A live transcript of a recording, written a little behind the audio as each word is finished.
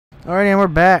Alright, and we're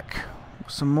back.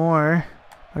 Some more.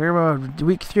 We're about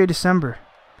week 3 of December.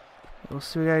 We'll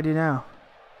see what I gotta do now.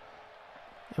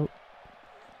 Oh.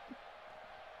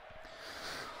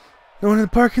 Going to the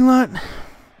parking lot.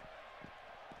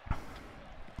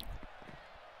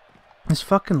 This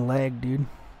fucking lag, dude.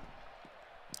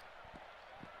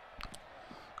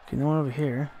 Okay, no one over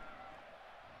here.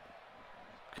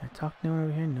 Can I talk to no one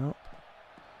over here? Nope.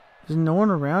 Is no one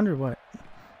around or what?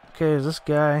 Okay, there's this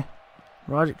guy.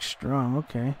 Roderick Strong,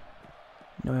 okay.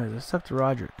 No, let's talk to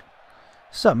Roderick.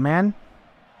 What's up, man?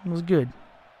 It was good.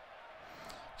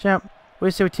 Champ, what do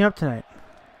you say we team up tonight?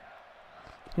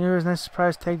 You know, there was a nice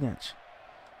surprise tag match.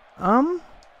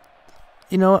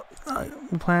 You know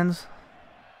what? Plans?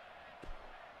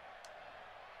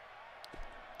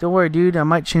 Don't worry, dude. I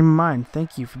might change my mind.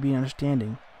 Thank you for being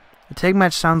understanding. The tag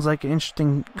match sounds like an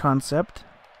interesting concept.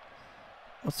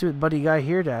 Let's see what buddy guy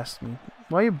here to ask me.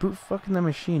 Why are you boot fucking the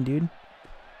machine, dude?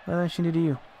 What did that machine do to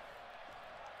you?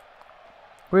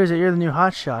 Where is it? You're the new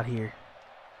hotshot here.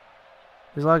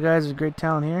 There's a lot of guys with great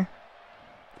talent here.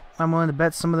 I'm willing to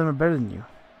bet some of them are better than you.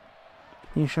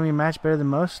 Can you show me a match better than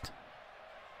most?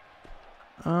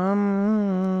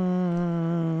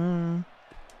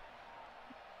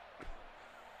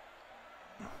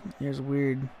 There's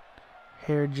weird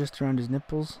hair just around his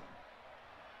nipples.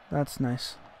 That's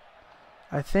nice.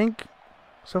 I think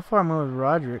so far I'm going with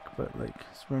Roderick, but like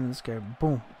let's run this guy.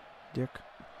 Boom, dick.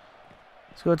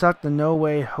 Let's go talk to No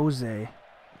Way Jose. I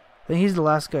think he's the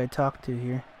last guy I talked to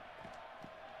here.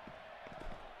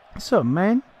 What's up,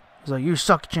 man? He's like, you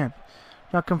suck, champ.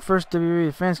 Not come first, WWE,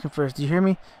 the fans come first. Do you hear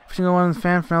me? Every single one of the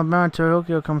fans from Alabama to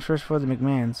Tokyo comes first before the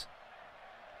McMahons.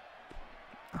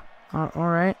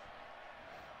 Alright.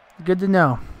 Good to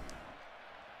know.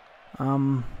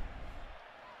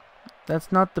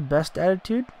 That's not the best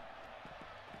attitude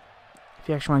if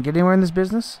you actually want to get anywhere in this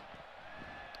business.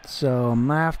 So I'm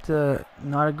gonna have to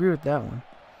not agree with that one.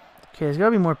 Okay, there's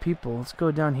gotta be more people. Let's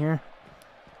go down here.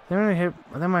 Then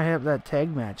I might hit that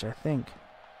tag match, I think.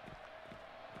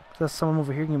 Unless someone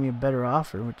over here can give me a better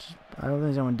offer, which I don't think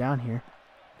there's anyone down here.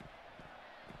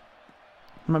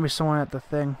 There might be someone at the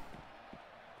thing.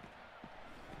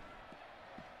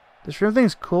 This room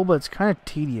thing's cool, but it's kind of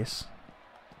tedious.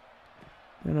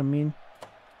 You know what I mean?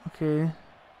 Okay.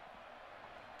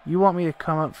 You want me to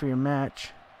come up for your match.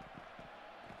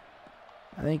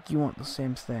 I think you want the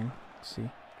same thing. Let's see.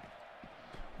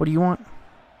 What do you want?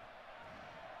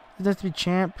 It has to be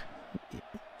champ.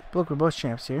 Look, we're both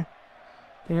champs here.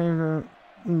 Can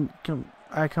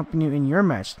I accompany you in your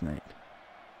match tonight?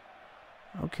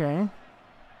 Okay.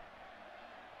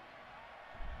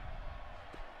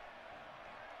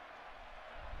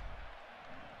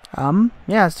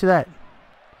 Yeah, let's do that.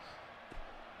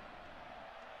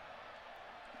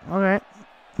 Okay.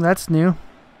 That's new.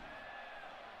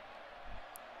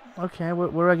 Okay,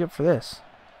 what do I get for this?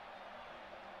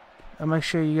 I'll make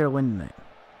sure you get a win tonight.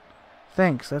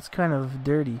 Thanks, that's kind of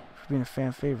dirty for being a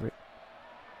fan favorite.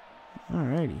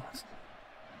 Alrighty.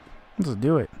 Let's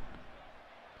do it.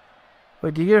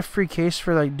 Wait, do you get a free case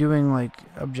for like doing like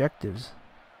objectives?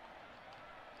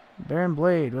 Baron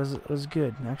Blade was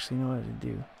good. Actually, you know what to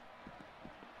do.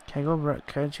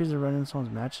 Can I choose to run in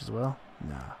someone's match as well?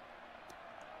 Nah.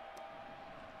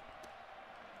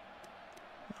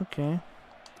 Okay.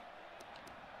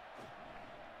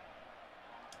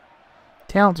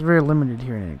 Talent's very limited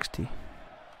here in NXT.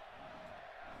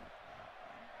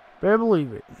 Better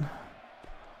believe it.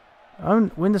 I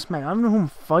don't win this match. I don't know who I'm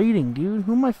fighting, dude.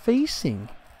 Who am I facing?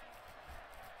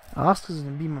 Asuka's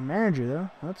gonna be my manager, though.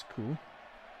 That's cool.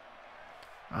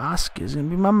 Asuka's gonna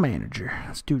be my manager.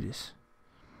 Let's do this.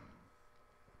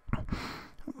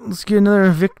 Let's get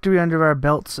another victory under our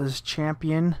belts as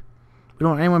champion. We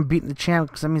don't want anyone beating the champ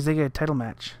because that means they get a title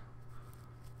match.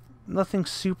 Nothing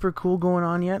super cool going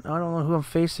on yet. I don't know who I'm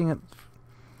facing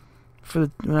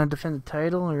when I defend the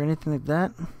title or anything like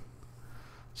that.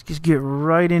 Let's just get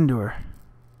right into her.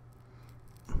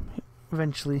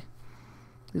 Eventually.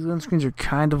 These loading screens are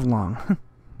kind of long.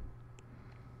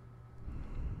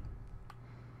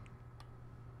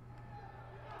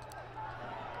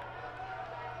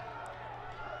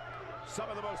 Some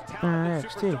of the most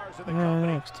talented superstars in the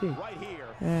company right here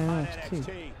on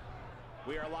NXT.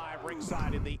 We are live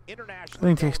ringside in the international. I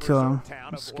think it takes too long.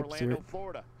 Let's skip through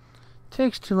it.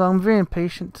 Takes too long. I'm very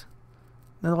impatient.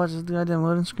 Now watch this goddamn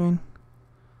loading screen.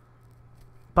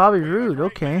 Bobby Roode,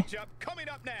 okay.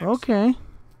 Okay.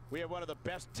 We have one of the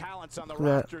best talents on the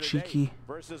roster cheeky.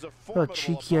 Look how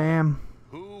cheeky I am.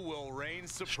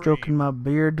 Stroking my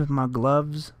beard with my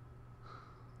gloves.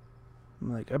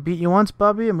 I'm like, I beat you once,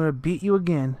 Bobby. I'm gonna beat you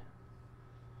again.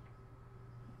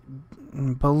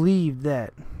 Believe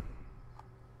that.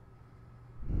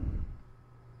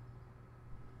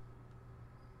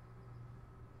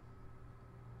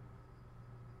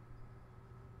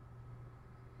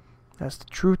 That's the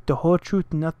truth, the whole truth,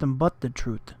 and nothing but the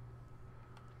truth.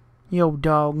 Yo,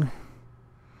 dog.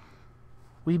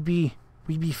 We be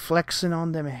flexing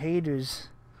on them haters.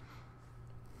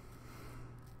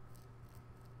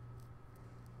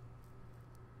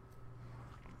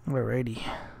 Alrighty.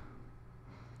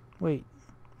 Wait.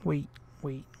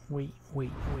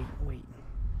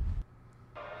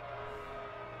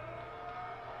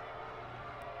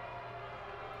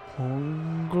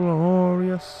 Oh,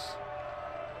 glorious.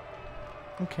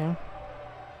 Okay.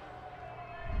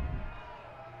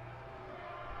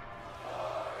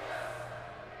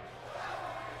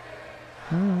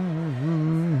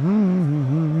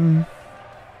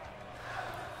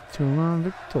 To run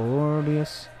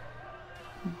victorious.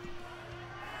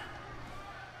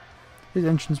 His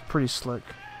entrance is pretty slick.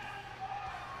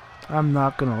 I'm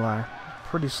not gonna lie.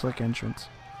 Pretty slick entrance.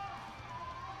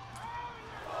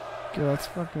 Dude, that's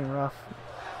fucking rough.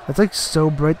 That's like so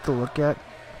bright to look at.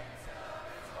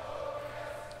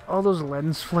 All those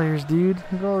lens flares, dude.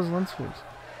 Look at all those lens flares.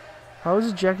 How is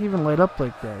his jacket even light up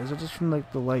like that? Is it just from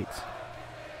like the lights?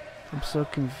 I'm so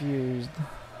confused.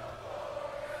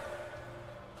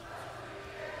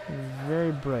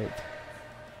 Very bright.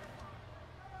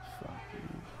 Fuck you.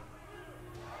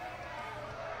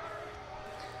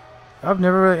 I don't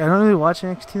really watch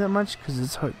NXT that much because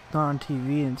it's not on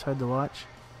TV and it's hard to watch.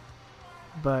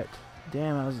 But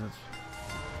damn,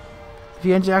 if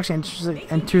he actually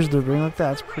enters the ring like that,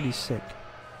 that's pretty sick.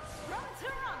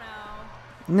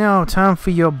 Now, time for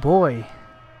your boy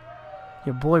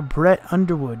Brett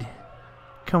Underwood,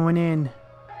 coming in.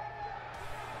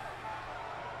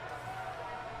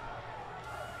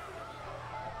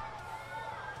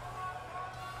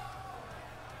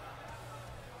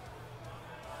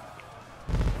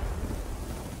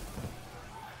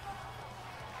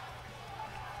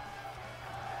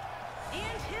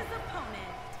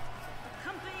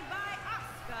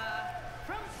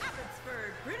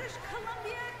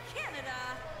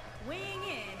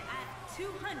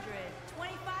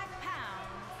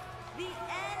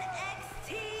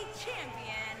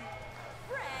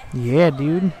 Yeah,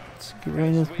 dude. Let's get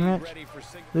ready to this match.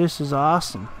 This is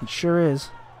awesome. It sure is.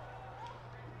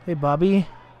 Hey, Bobby.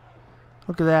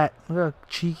 Look at that. Look how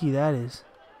cheeky that is.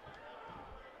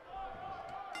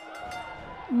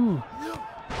 Ooh.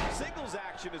 Singles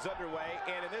action is underway,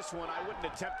 and in this one, I wouldn't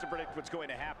attempt to predict what's going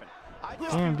to happen.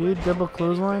 Damn, dude. Double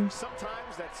clothesline.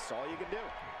 Sometimes that's all you can do.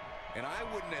 And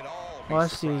I wouldn't at all. Oh, I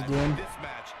see what he's doing. This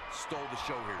match stole the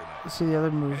show here tonight. Let's see the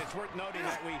other move. It's worth noting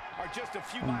that we are just a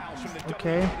few miles from the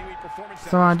Okay. WWE Performance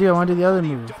That's what I want to do. I want to do the other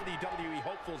move. WWE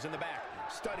hopefuls in the back,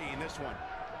 studying this one.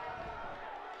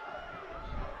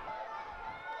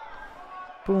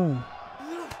 Boom.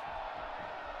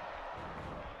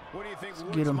 What do you think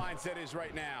Get him. mindset is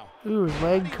right now? Ooh, his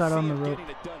leg cut on the rope. Getting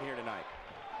it done here tonight.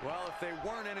 Well, if they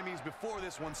weren't enemies before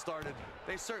this one started,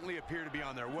 they certainly appear to be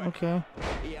on their way. Okay.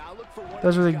 Yeah, I look for one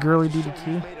Those are the guys girly to show DDT.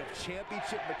 he's made of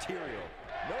championship material.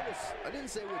 Notice, I didn't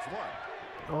say which one.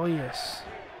 Oh, yes.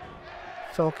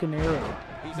 Falcon Arrow.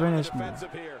 He's Venice on the move.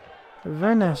 defensive here.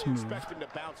 Venice Really move. expect him to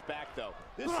bounce back, though.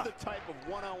 This is the type of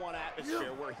one-on-one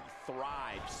atmosphere where he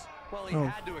thrives. Well, he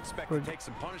had to expect to take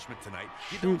some punishment tonight.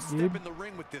 You Shoot, don't step dude. in the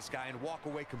ring with this guy and walk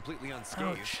away completely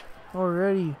unscathed. Ouch.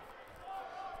 Already.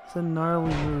 It's a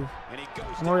gnarly move. And he goes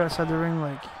I'm already outside the ring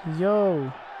like,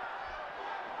 yo.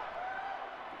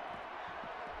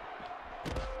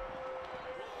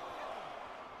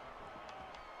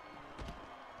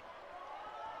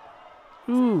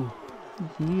 Ooh.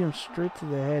 Knee him straight to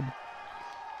the head.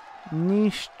 Knee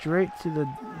straight to the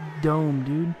dome,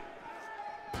 dude.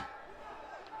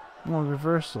 Come on,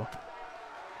 reversal.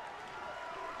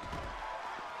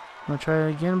 Wanna try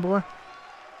it again, boy?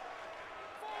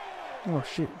 Oh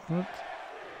shit, what?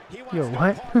 Yo,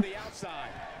 what? The outside.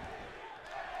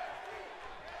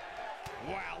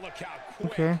 Wow, look how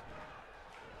quick. Okay.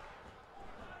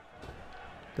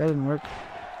 That didn't work.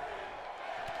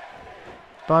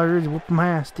 Bobby Roode's whooping my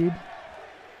ass, dude.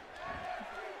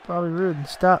 Bobby Roode,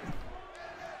 stop.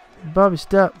 Bobby,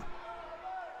 stop.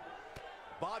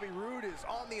 Bobby Roode is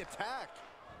on the attack.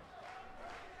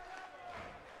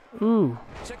 Ooh,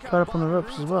 caught up on the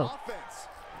ropes as well. Offense.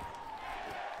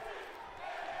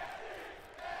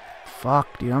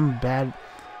 Fuck, dude, I'm bad.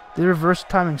 The reverse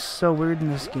timing's so weird in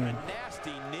this What game. a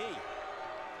nasty knee.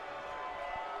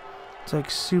 It's like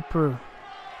super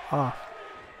off.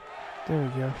 There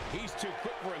we go. He's too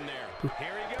quick for him there.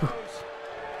 Here he goes.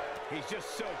 He's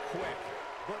just so quick.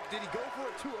 But did he go for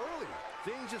it too early?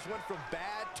 Things just went from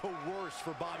bad to worse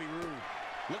for Bobby Roode.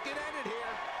 Looking at it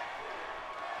here.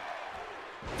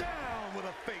 Down with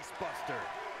a face buster.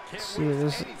 See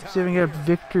if we can get a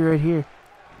victory right here.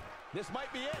 This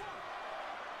might be it.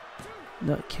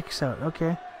 No, it kicks out.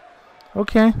 Okay.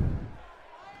 Okay.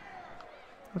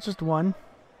 That's just one.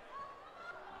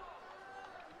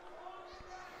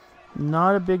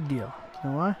 Not a big deal. You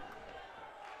know why?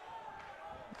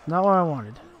 Not what I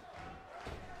wanted.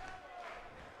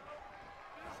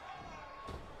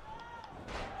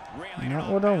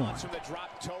 Not what I wanted.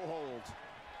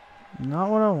 Not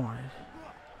what I wanted.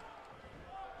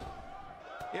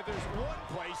 If there's one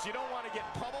place you don't want to get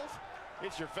pummeled,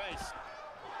 it's your face.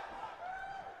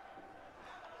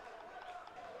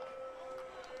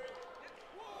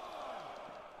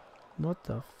 What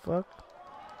the fuck?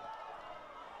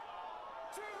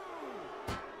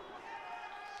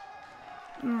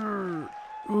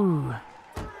 Ooh.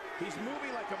 He's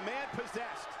moving like a man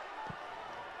possessed.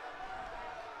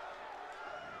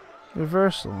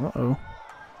 Reversal. Uh-oh.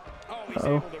 Oh, he's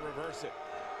able to reverse it.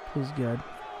 Please, God.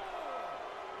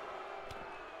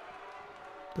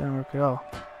 Didn't work at all.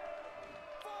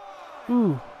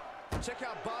 Ooh. Check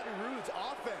out Bobby Roode's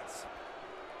offense.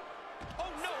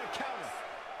 Oh, no, a counter.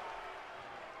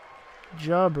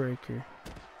 Jawbreaker.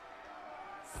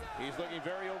 He's looking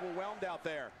very overwhelmed out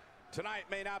there. Tonight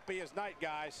may not be his night,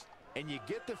 guys. And you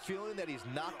get the feeling that he's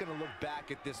not going to look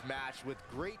back at this match with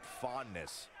great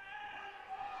fondness.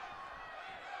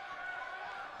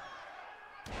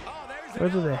 Oh, there's Where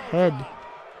to the head?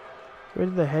 Where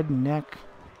to the head and neck?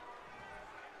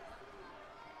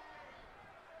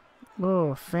 Oh,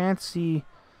 a fancy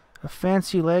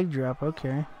leg drop.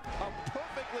 Okay. A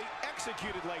perfectly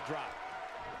executed leg drop.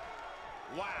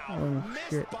 Wow. Oh, missed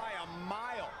shit. by a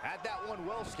mile. Had that one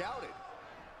well scouted.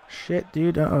 Shit,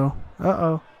 dude. Uh-oh.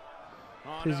 Uh-oh.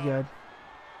 Please, no. God.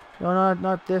 No,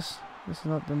 not this. This is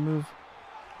not the move.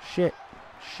 Shit.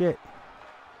 Shit.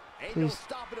 Ain't Please. no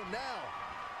stopping him now.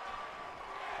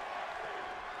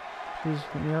 Please,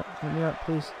 hit me up. Hit me up,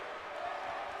 please.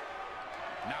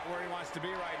 Not where he wants to be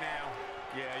right now.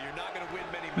 Yeah, you're not going to win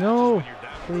many matches No. when you're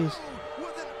down. Please.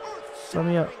 With an Let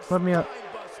me up. Let me up.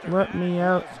 spinebuster. Let me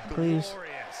out, Was please.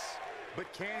 glorious.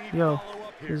 But can he Yo, follow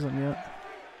up here? please let me up.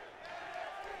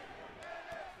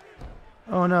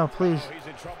 Oh no, please. Oh, he's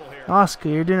in trouble here. Oscar,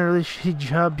 you're doing a really shitty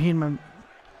job being my...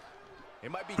 It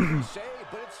might be cliche,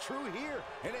 but it's true here.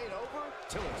 It ain't over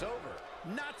till it's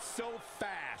over. Not so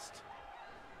fast.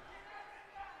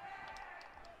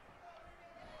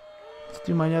 Let's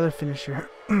do my other finisher.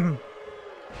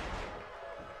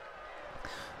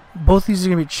 Both these are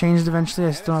going to be changed eventually.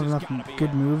 I still have enough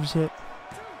good moves yet.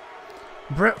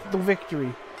 Brett, the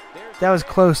victory. That was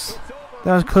close.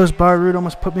 That was close. ROODE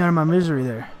almost put me out of my misery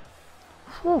there.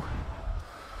 Whew.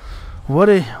 What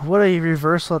a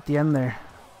reversal at the end there.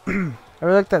 I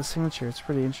really like that signature. It's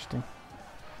pretty interesting.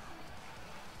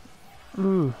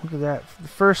 Ooh, look at that.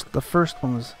 The first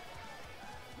one was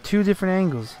two different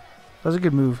angles. That was a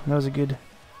good move. That was a good...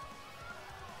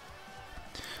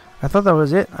 I thought that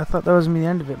was it. I thought that was the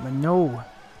end of it, but no.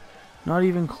 Not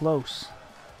even close.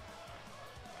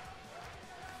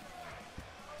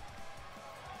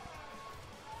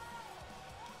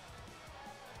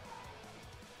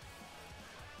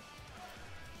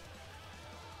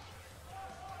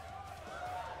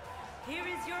 Here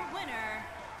is your winner,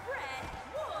 Brett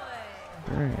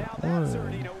Wood. Very Now that's good.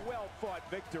 earning a well-fought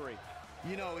victory.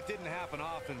 You know, it didn't happen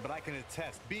often, but I can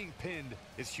attest, being pinned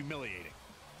is humiliating.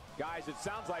 Guys, it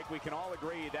sounds like we can all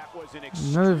agree that was an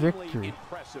Another extremely victory.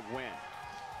 impressive win.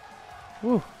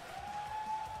 Woo.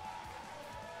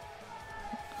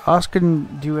 Oscar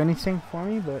didn't do anything for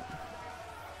me, but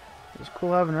it was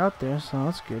cool having her out there, so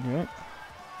that's good, right?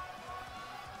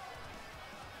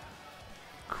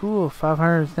 Cool,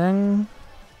 500 thing.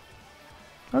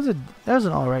 That was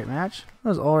an alright match. That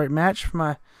was an alright match for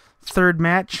my third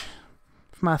match.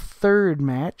 For my third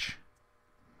match.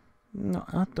 No,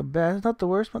 not the best, not the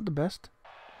worst, not the best.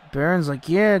 Baron's like,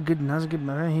 yeah, good, that was a good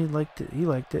match. He liked it. He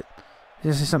liked it. He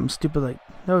just said something stupid like,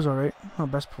 that was alright.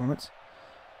 Not best performance.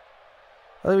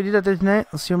 Well, we did that tonight.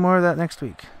 Let's see more of that next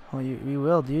week. Well, we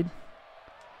will, dude.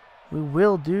 We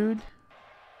will, dude.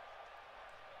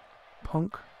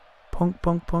 Punk. Punk,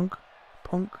 punk, punk.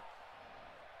 Punk.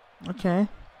 Okay.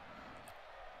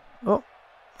 Oh.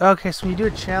 Okay, so when you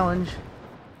do a challenge,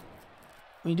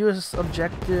 when you do a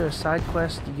objective or side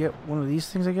quest, you get one of these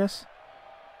things, I guess.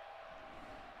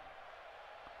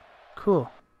 Cool.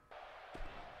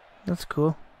 That's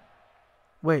cool.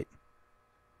 Wait.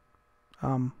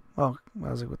 Oh, I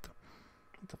was like, what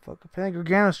the fuck? Apparently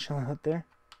Gargano's chilling out there.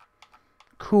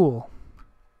 Cool.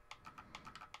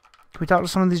 Can we talk to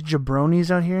some of these jabronis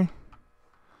out here?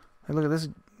 Hey, look at this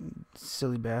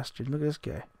silly bastard. Look at this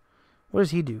guy. What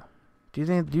does he do? Do you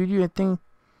do anything?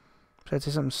 Should I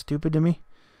say something stupid to me?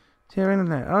 See, right in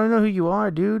there. I don't know who you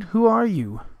are, dude. Who are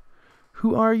you?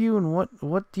 Who are you and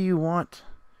what do you want?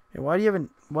 And why is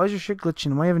your shit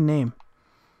glitching? Why do you have a name?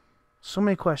 So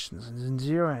many questions and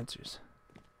 0 answers.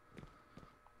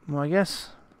 Well, I guess.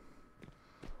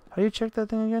 How do you check that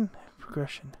thing again?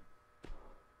 Progression.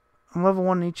 I'm level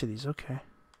 1 in each of these. Okay.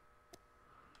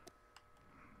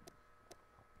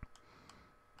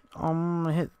 I'm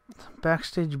gonna hit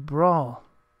backstage brawl.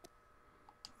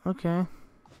 Okay.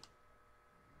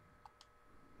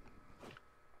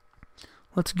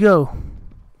 Let's go.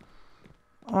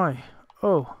 Oi.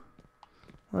 Oh.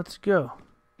 Let's go.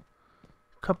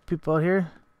 Couple people out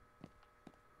here.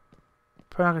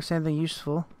 Probably not gonna say anything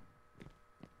useful.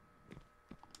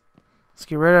 Let's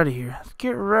get right out of here. Let's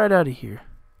get right out of here.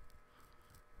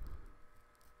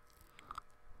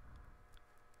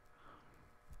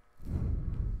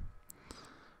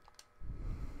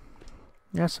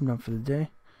 Yes, I'm done for the day.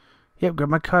 Yep, grab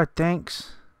my card,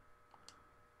 thanks.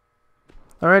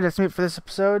 Alright, that's it for this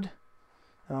episode.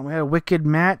 We had a wicked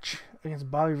match against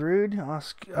Bobby Roode.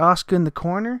 Oscar in the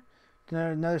corner.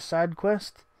 Another side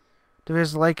quest. Don't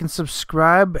forget to like and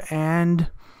subscribe, and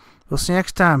we'll see you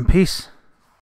next time. Peace.